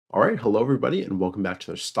All right, hello everybody, and welcome back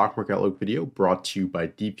to the Stock Market Outlook video brought to you by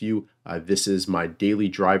DeepView. This is my daily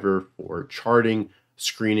driver for charting,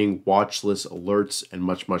 screening, watch lists, alerts, and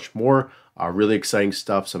much more. Really exciting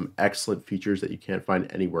stuff, some excellent features that you can't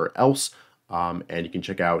find anywhere else. And you can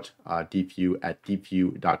check out DeepView at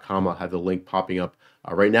deepview.com. I'll have the link popping up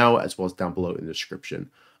right now, as well as down below in the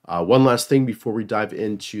description. One last thing before we dive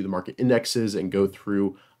into the market indexes and go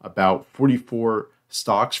through about 44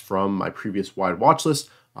 stocks from my previous wide watch list.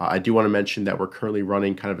 I do want to mention that we're currently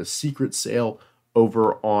running kind of a secret sale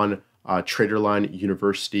over on Traderline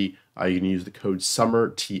University. You can use the code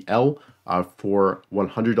SUMMERTL for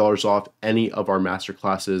 $100 off any of our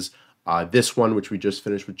masterclasses. This one, which we just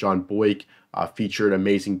finished with John Boyk, featured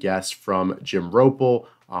amazing guests from Jim Ropel,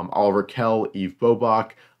 Oliver Kell, Eve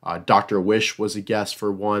Bobach, Dr. Wish was a guest for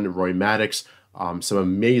one, Roy Maddox. Some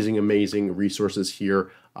amazing resources here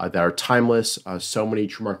that are timeless. So many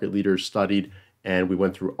true market leaders studied, and we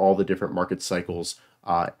went through all the different market cycles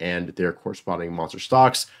and their corresponding monster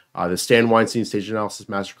stocks. The Stan Weinstein Stage Analysis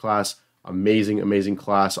Masterclass, amazing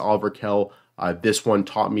class. Oliver Kell, this one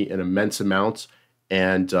taught me an immense amount.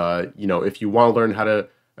 And, if you want to learn how to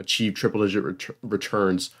achieve triple-digit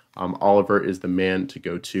returns, Oliver is the man to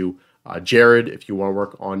go to. Jared, if you want to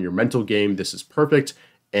work on your mental game, this is perfect.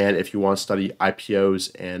 And if you want to study IPOs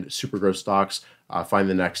and super growth stocks, find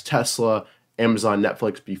the next Tesla, Amazon,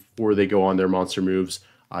 Netflix before they go on their monster moves.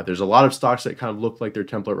 There's a lot of stocks that kind of look like their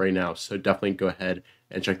template right now, so definitely go ahead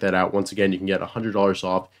and check that out. Once again, you can get $100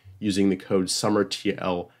 off using the code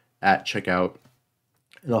SUMMERTL at checkout,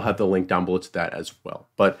 and I'll have the link down below to that as well.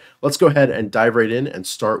 But let's go ahead and dive right in and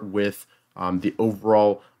start with the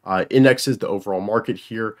overall indexes, the overall market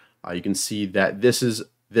here. You can see that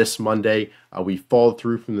this Monday, we followed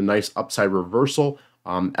through from the nice upside reversal.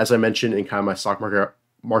 As I mentioned in kind of my stock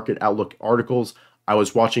market outlook articles, I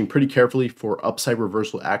was watching pretty carefully for upside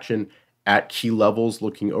reversal action at key levels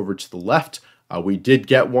looking over to the left. We did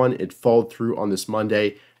get one. It followed through on this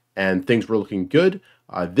Monday and things were looking good.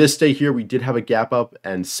 This day here, we did have a gap up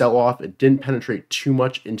and sell off. It didn't penetrate too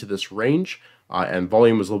much into this range and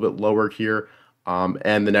volume was a little bit lower here.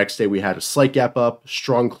 And the next day we had a slight gap up,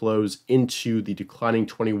 strong close into the declining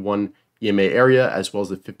 21 EMA area as well as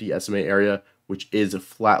the 50 SMA area, which is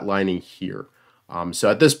flatlining here.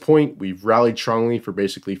 So at this point, we've rallied strongly for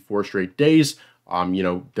basically 4 straight days.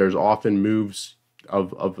 There's often moves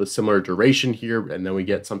of a similar duration here, and then we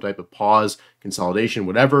get some type of pause, consolidation,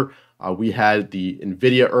 whatever. We had the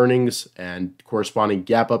NVIDIA earnings and corresponding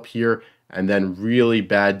gap up here, and then really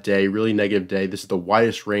bad day, really negative day. This is the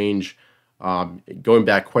widest range going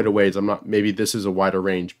back quite a ways. Maybe this is a wider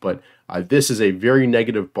range, but this is a very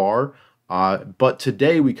negative bar. But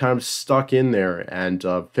today we kind of stuck in there and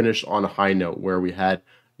finished on a high note where we had,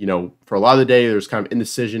 for a lot of the day, there's kind of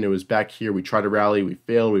indecision. It was back here. We tried to rally. We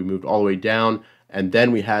failed. We moved all the way down. And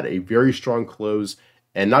then we had a very strong close.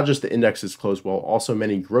 And not just the indexes closed well, also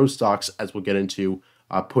many growth stocks, as we'll get into,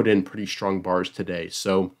 put in pretty strong bars today.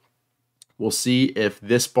 So we'll see if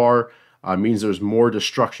this bar means there's more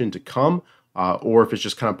destruction to come or if it's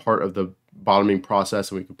just kind of part of the bottoming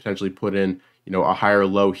process and we could potentially put in, a higher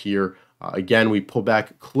low here. Again, we pulled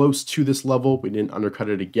back close to this level. We didn't undercut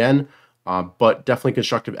it again, but definitely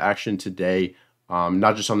constructive action today,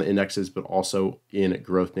 not just on the indexes, but also in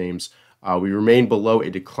growth names. We remain below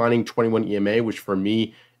a declining 21 EMA, which for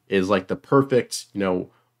me is like the perfect,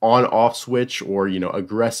 on-off switch or,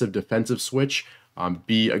 aggressive defensive switch.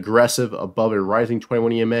 Be aggressive above a rising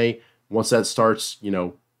 21 EMA. Once that starts,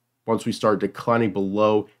 once we start declining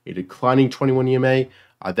below a declining 21 EMA,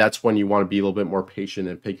 that's when you want to be a little bit more patient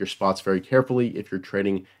and pick your spots very carefully if you're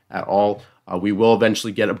trading at all. We will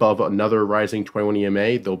eventually get above another rising 21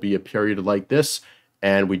 EMA. There'll be a period like this,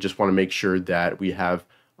 and we just want to make sure that we have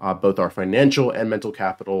both our financial and mental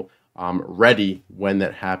capital ready when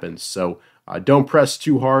that happens. So don't press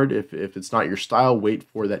too hard if it's not your style. Wait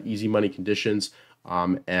for that easy money conditions,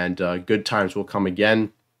 and good times will come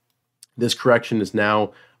again. This correction is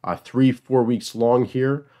now 3-4 weeks long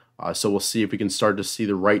here. So we'll see if we can start to see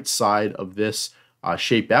the right side of this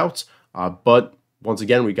shape out. But once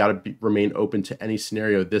again, we got to remain open to any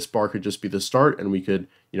scenario. This bar could just be the start, and we could,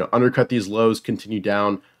 undercut these lows, continue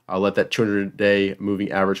down, let that 200-day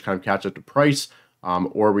moving average kind of catch up to price,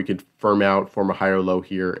 or we could firm out, form a higher low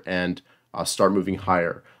here, and start moving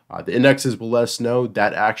higher. The indexes will let us know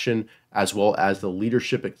that action as well as the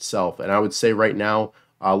leadership itself. And I would say right now,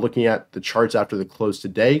 looking at the charts after the close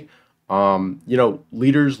today,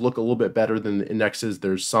 leaders look a little bit better than the indexes.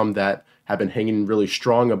 There's some that have been hanging really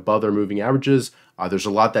strong above their moving averages. There's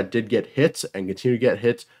a lot that did get hit and continue to get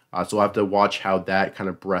hit. So we'll have to watch how that kind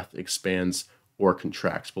of breadth expands or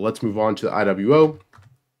contracts. But let's move on to the IWO.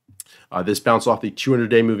 This bounced off the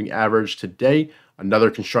 200-day moving average today,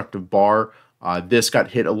 another constructive bar. This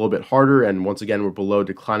got hit a little bit harder, and once again, we're below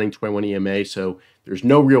declining 21 EMA, so there's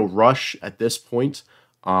no real rush at this point.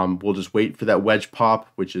 We'll just wait for that wedge pop,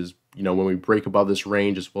 which is, when we break above this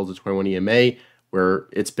range as well as the 21 EMA, where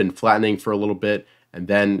it's been flattening for a little bit, and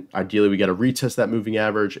then ideally we got to retest that moving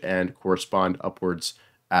average and correspond upwards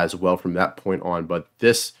as well from that point on. But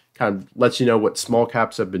this kind of lets you know what small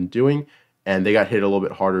caps have been doing, and they got hit a little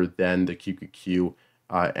bit harder than the QQQ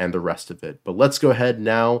and the rest of it. But let's go ahead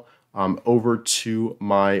now over to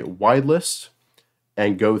my wide list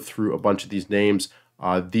and go through a bunch of these names.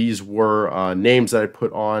 These were names that I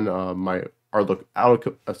put on my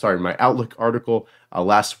Outlook article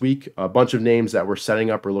last week. A bunch of names that were setting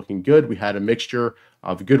up or looking good. We had a mixture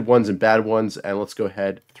of good ones and bad ones, and let's go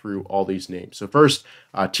ahead through all these names. So first,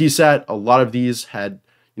 TSAT. A lot of these had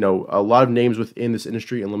a lot of names within this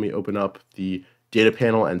industry, and let me open up the data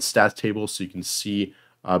panel and stats table so you can see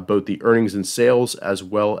both the earnings and sales as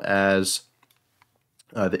well as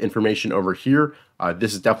the information over here.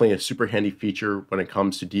 This is definitely a super handy feature when it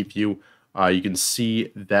comes to DeepView. You can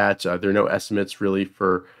see that there are no estimates really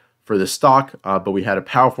for the stock, but we had a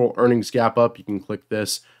powerful earnings gap up. You can click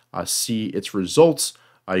this, see its results.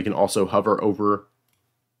 You can also hover over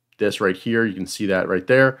this right here. You can see that right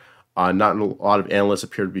there. Not a lot of analysts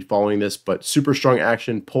appear to be following this, but super strong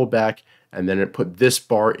action, pulled back, and then it put this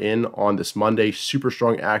bar in on this Monday. Super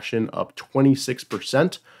strong action, up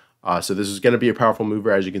 26%. So this is going to be a powerful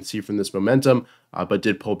mover, as you can see from this momentum, but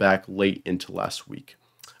did pull back late into last week.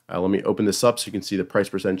 Let me open this up so you can see the price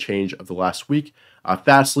percent change of the last week.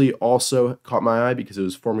 Fastly also caught my eye because it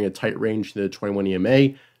was forming a tight range to the 21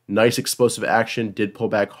 EMA. Nice explosive action, did pull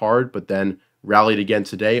back hard, but then rallied again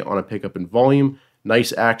today on a pickup in volume.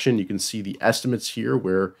 Nice action. You can see the estimates here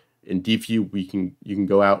where in DeepView you can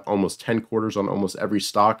go out almost 10 quarters on almost every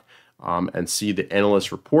stock and see the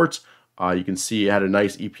analyst reports. You can see it had a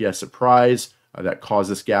nice EPS surprise that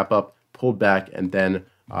caused this gap up, pulled back, and then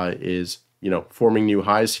is forming new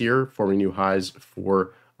highs here, forming new highs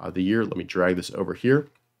for the year. Let me drag this over here.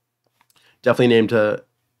 Definitely a name to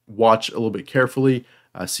watch a little bit carefully.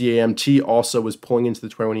 CAMT also was pulling into the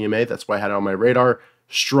 21 EMA. That's why I had it on my radar.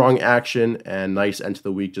 Strong action and nice end to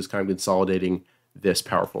the week, just kind of consolidating this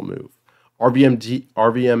powerful move. RVMD,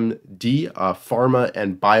 pharma,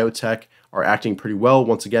 and biotech are acting pretty well.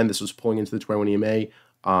 Once again, this was pulling into the 21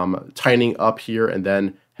 EMA, tightening up here, and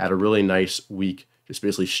then had a really nice week, just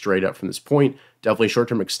basically straight up from this point. Definitely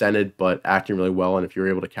short-term extended, but acting really well. And if you're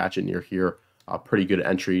able to catch it near here, pretty good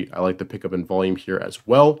entry. I like the pickup in volume here as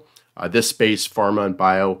well. This space, pharma and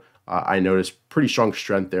bio, I noticed pretty strong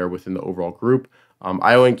strength there within the overall group.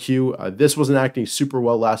 IONQ, this wasn't acting super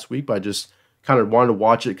well last week, but I just kind of wanted to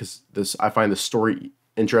watch it because I find the story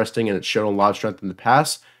interesting and it's shown a lot of strength in the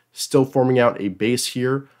past. Still forming out a base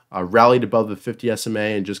here, rallied above the 50 SMA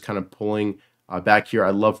and just kind of pulling back here.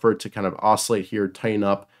 I'd love for it to kind of oscillate here, tighten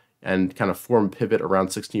up, and kind of form a pivot around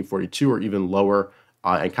 1642 or even lower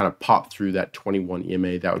and kind of pop through that 21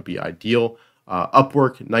 EMA. That would be ideal.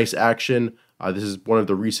 Upwork, nice action. This is one of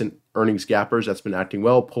the recent earnings gappers that's been acting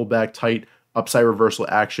well. Pulled back tight, upside reversal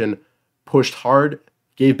action, pushed hard,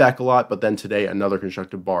 gave back a lot, but then today another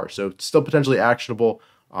constructive bar. So still potentially actionable.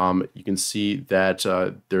 You can see that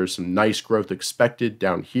there's some nice growth expected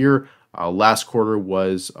down here. Last quarter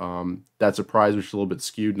was that surprise, which is a little bit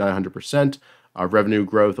skewed, 900%. Revenue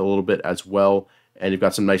growth a little bit as well. And you've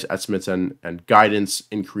got some nice estimates and guidance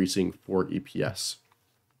increasing for EPS.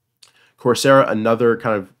 Coursera, another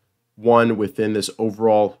kind of one within this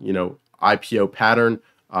overall, IPO pattern.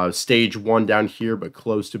 Stage 1 down here, but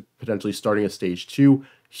close to potentially starting a stage 2.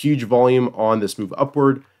 Huge volume on this move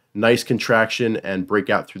upward. Nice contraction and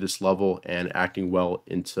breakout through this level and acting well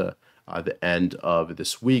into the end of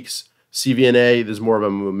this week's. CVNA, there's more of a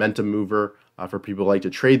momentum mover for people who like to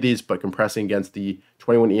trade these, but compressing against the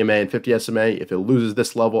 21 EMA and 50 SMA. If it loses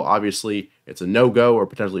this level, obviously it's a no-go or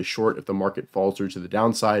potentially short if the market falls through to the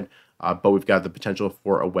downside, but we've got the potential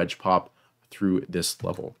for a wedge pop through this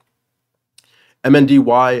level.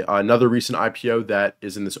 MNDY, another recent IPO that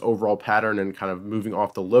is in this overall pattern and kind of moving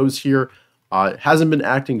off the lows here. Hasn't been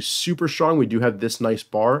acting super strong. We do have this nice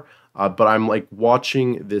bar, but I'm like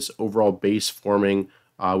watching this overall base forming,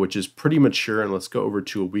 which is pretty mature. And let's go over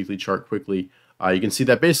to a weekly chart quickly. You can see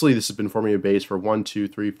that basically this has been forming a base for 1, 2,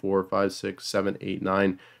 3, 4, 5, 6, 7, 8,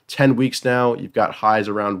 9, 10 weeks now. You've got highs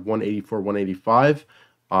around 184, 185.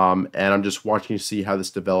 And I'm just watching to see how this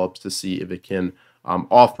develops to see if it can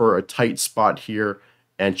offer a tight spot here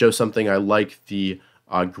and show something. I like the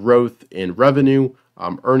growth in revenue.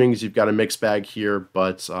 Earnings, you've got a mixed bag here,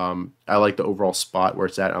 but I like the overall spot where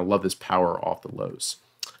it's at. And I love this power off the lows.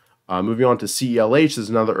 Moving on to CELH, there's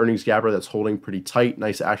another earnings gapper that's holding pretty tight.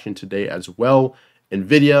 Nice action today as well.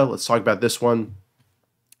 NVIDIA, let's talk about this one.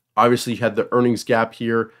 Obviously, you had the earnings gap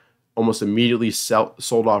here, almost immediately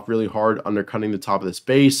sold off really hard, undercutting the top of this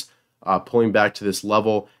base, pulling back to this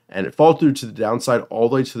level, and it followed through to the downside all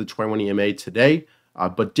the way to the 21 EMA today,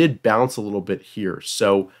 but did bounce a little bit here.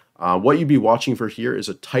 So what you'd be watching for here is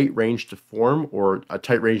a tight range to form, or a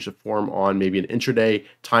tight range to form on maybe an intraday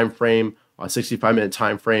time frame, a 65-minute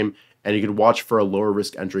time frame, and you could watch for a lower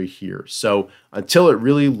risk entry here. So until it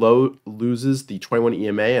really loses the 21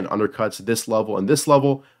 EMA and undercuts this level and this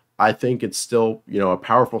level, I think it's still, a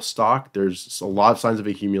powerful stock. There's a lot of signs of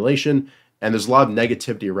accumulation, and there's a lot of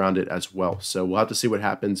negativity around it as well. So we'll have to see what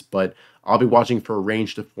happens, but I'll be watching for a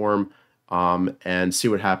range to form and see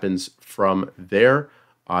what happens from there.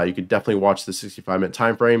 You could definitely watch the 65-minute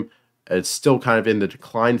time frame. It's still kind of in the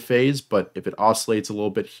decline phase, but if it oscillates a little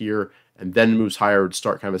bit here and then moves higher, it would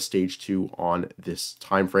start kind of a stage 2 on this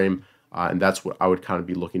time frame, and that's what I would kind of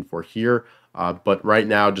be looking for here. But right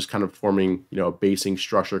now, just kind of forming, a basing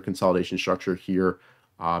structure, consolidation structure here,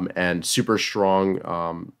 and super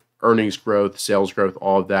strong earnings growth, sales growth,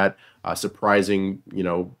 all of that. Surprising,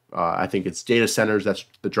 I think it's data centers that's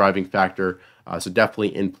the driving factor. So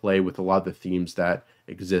definitely in play with a lot of the themes that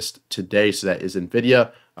exist today. So that is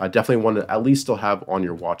NVIDIA. Definitely one to at least still have on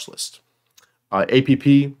your watch list.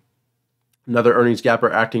 APP, another earnings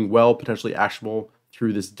gapper acting well, potentially actionable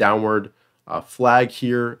through this downward flag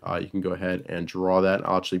here. You can go ahead and draw that.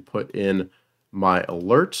 I'll actually put in my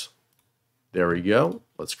alert. There we go.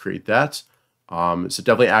 Let's create that. So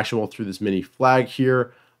definitely actionable through this mini flag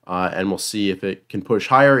here. And we'll see if it can push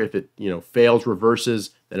higher. If it fails, reverses,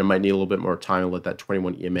 then it might need a little bit more time and let that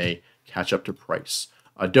 21 EMA catch up to price.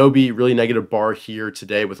 Adobe, really negative bar here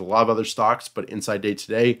today with a lot of other stocks, but inside day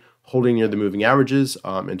today, holding near the moving averages.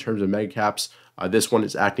 In terms of mega caps, this one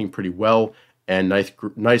is acting pretty well, and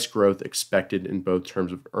nice growth expected in both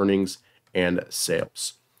terms of earnings and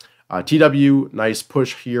sales. TW, nice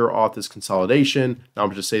push here off this consolidation. Now I'm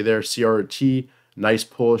going to say there, CRT, nice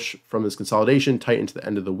push from this consolidation, tight into the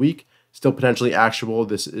end of the week. Still potentially actionable.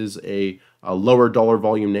 This is a lower dollar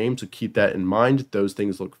volume name, so keep that in mind. Those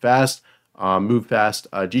things look fast, move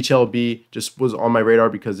fast. GTLB just was on my radar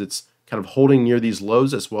because it's kind of holding near these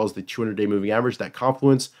lows as well as the 200-day moving average, that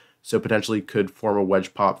confluence. So potentially could form a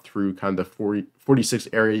wedge pop through kind of the 46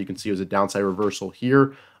 area. You can see it was a downside reversal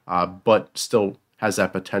here, but still has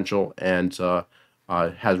that potential and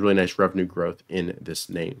has really nice revenue growth in this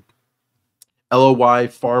name. LOY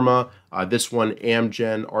Pharma, this one,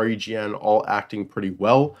 Amgen, REGN, all acting pretty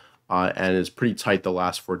well and is pretty tight the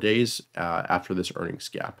last 4 days after this earnings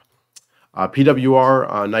gap.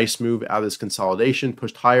 PWR, nice move out of this consolidation,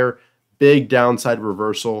 pushed higher, big downside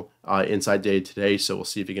reversal inside day today. So we'll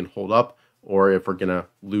see if it can hold up or if we're going to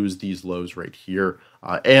lose these lows right here.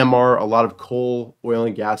 AMR, a lot of coal, oil,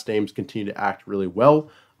 and gas names continue to act really well.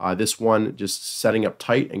 This one just setting up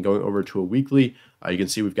tight and going over to a weekly. You can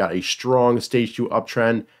see we've got a strong stage 2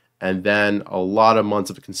 uptrend and then a lot of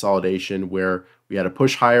months of consolidation where we had a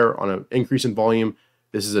push higher on an increase in volume.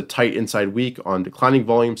 This is a tight inside week on declining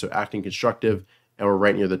volume, so acting constructive, and we're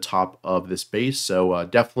right near the top of this base. So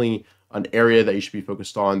definitely an area that you should be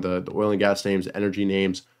focused on. The oil and gas names, energy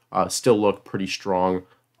names still look pretty strong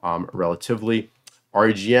relatively.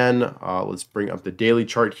 REGN, let's bring up the daily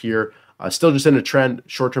chart here. Still just in a trend,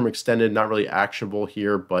 short-term extended, not really actionable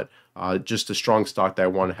here, but just a strong stock that I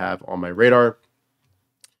want to have on my radar.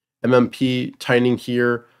 MMP tightening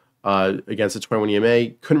here against the 21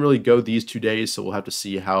 EMA. Couldn't really go these 2 days, so we'll have to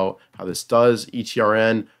see how this does.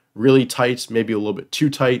 ETRN, really tight, maybe a little bit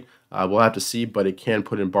too tight. We'll have to see, but it can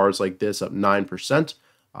put in bars like this up 9%.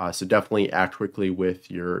 So definitely act quickly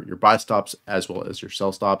with your buy stops as well as your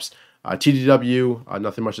sell stops. TDW,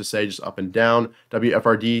 nothing much to say, just up and down.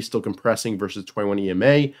 WFRD still compressing versus 21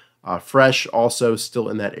 EMA. Fresh also still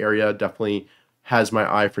in that area, definitely has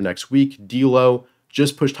my eye for next week. DLO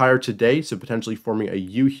just pushed higher today, so potentially forming a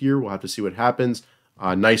U here. We'll have to see what happens.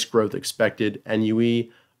 Nice growth expected. NUE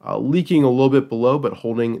leaking a little bit below, but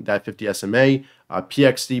holding that 50 SMA.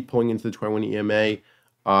 PXD pulling into the 21 EMA.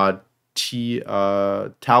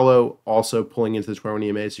 Tallow also pulling into the 21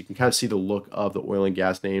 EMA, so you can kind of see the look of the oil and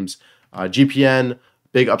gas names. GPN,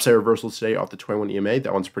 big upside reversal today off the 21 EMA.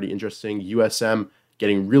 That one's pretty interesting. USM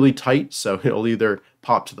getting really tight, so it'll either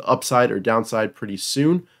pop to the upside or downside pretty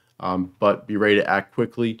soon, but be ready to act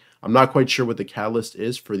quickly. I'm not quite sure what the catalyst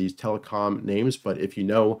is for these telecom names, but if you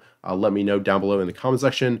know, let me know down below in the comment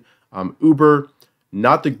section. Uber,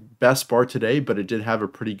 not the best bar today, but it did have a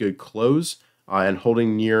pretty good close and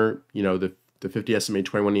holding near, the 50 SMA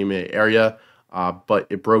 21 EMA area, but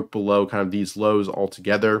it broke below kind of these lows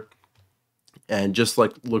altogether. and just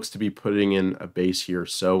like looks to be putting in a base here.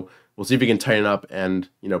 So we'll see if we can tighten up and,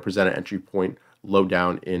 you know, present an entry point low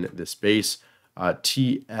down in this base.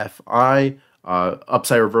 TFI,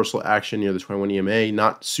 upside reversal action near the 21 EMA,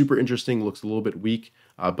 not super interesting, looks a little bit weak,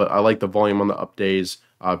 but I like the volume on the up days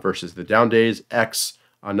versus the down days. X,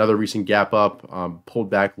 another recent gap up, pulled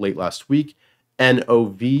back late last week.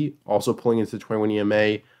 NOV, also pulling into the 21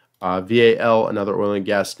 EMA. VAL, another oil and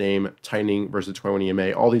gas name, tightening versus 21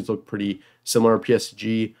 EMA. All these look pretty similar.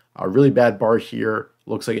 PSG, a really bad bar here.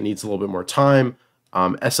 Looks like it needs a little bit more time.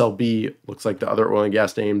 SLB looks like the other oil and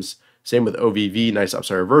gas names. Same with OVV, nice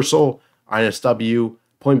upside reversal. INSW,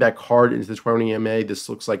 pulling back hard into the 20 EMA. This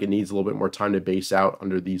looks like it needs a little bit more time to base out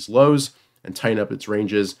under these lows and tighten up its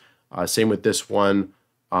ranges. Same with this one.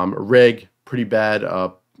 RIG, pretty bad.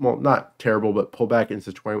 Well, not terrible, but pull back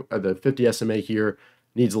into the 50 SMA here.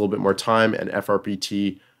 Needs a little bit more time. And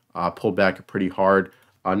FRPT pulled back pretty hard.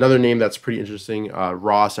 Another name that's pretty interesting,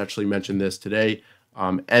 Ross actually mentioned this today.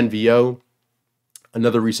 NVO,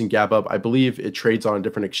 another recent gap up. I believe it trades on a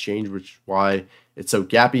different exchange, which is why it's so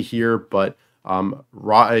gappy here. But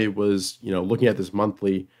Rai was, you know, looking at this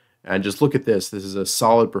monthly, and just look at this. This is a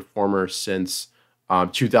solid performer since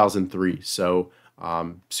 2003. So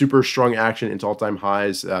super strong action into all-time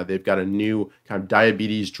highs. They've got a new kind of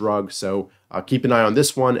diabetes drug. So keep an eye on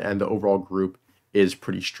this one, and the overall group is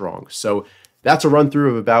pretty strong. So that's a run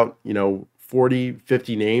through of about, you know, 40,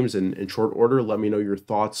 50 names in short order. Let me know your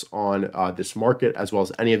thoughts on this market, as well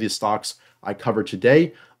as any of these stocks I covered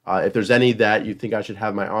today. If there's any that you think I should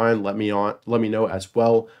have my eye on, let me know as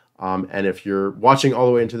well. And if you're watching all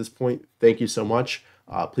the way into this point, thank you so much.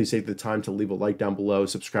 Please take the time to leave a like down below,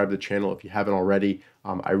 subscribe to the channel if you haven't already.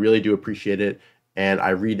 I really do appreciate it, and I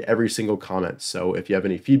read every single comment. So if you have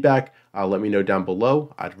any feedback, let me know down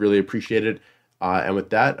below. I'd really appreciate it. And with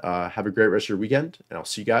that, have a great rest of your weekend, and I'll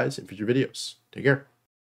see you guys in future videos. Take care.